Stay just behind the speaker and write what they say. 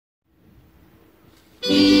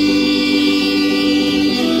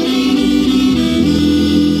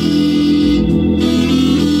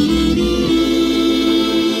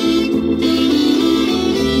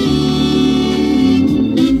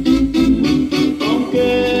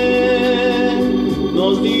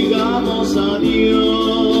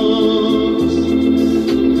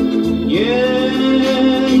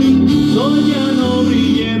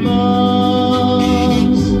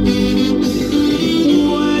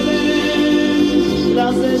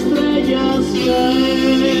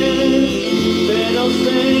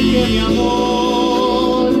mi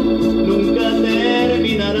amor nunca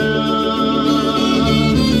terminará.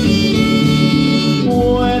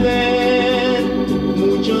 Pueden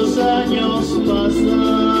muchos años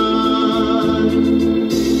pasar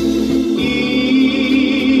y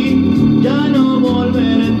ya no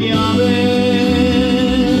volverte a ver.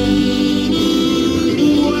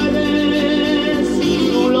 Puedes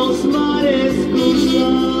tú los mares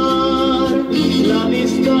cruzar, la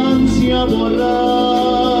distancia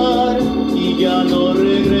borrar y ya no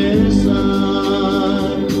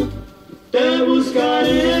regresar. Te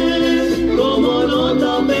buscaré como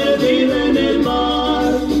nota perdida en el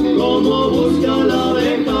mar, como busca la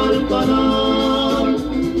abeja al panal.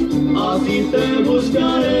 Así te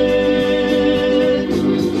buscaré,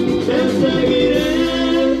 te seguiré,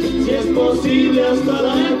 si es posible hasta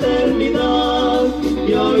la eternidad, y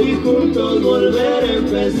ahí juntos volver a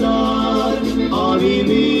empezar a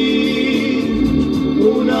vivir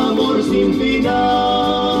un amor sin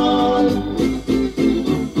final.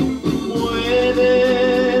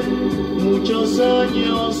 Pueden muchos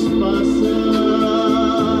años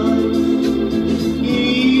pasar y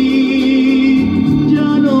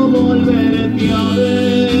ya no volverte a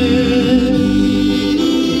ver.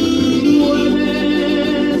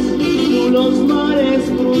 Puedes tú los mares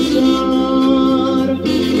cruzar,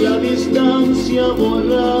 la distancia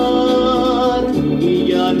borrar y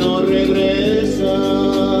ya no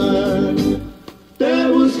regresar. Te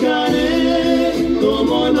buscaré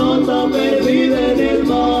como nota perdida en el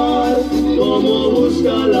mar, como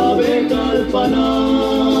busca la abeja al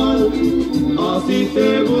panal. Así te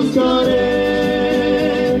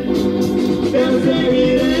buscaré, te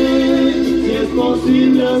seguiré, si es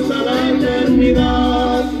posible hasta la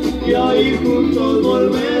eternidad, y ahí juntos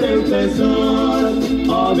volver a empezar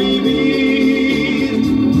a vivir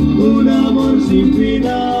un amor sin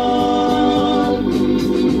final.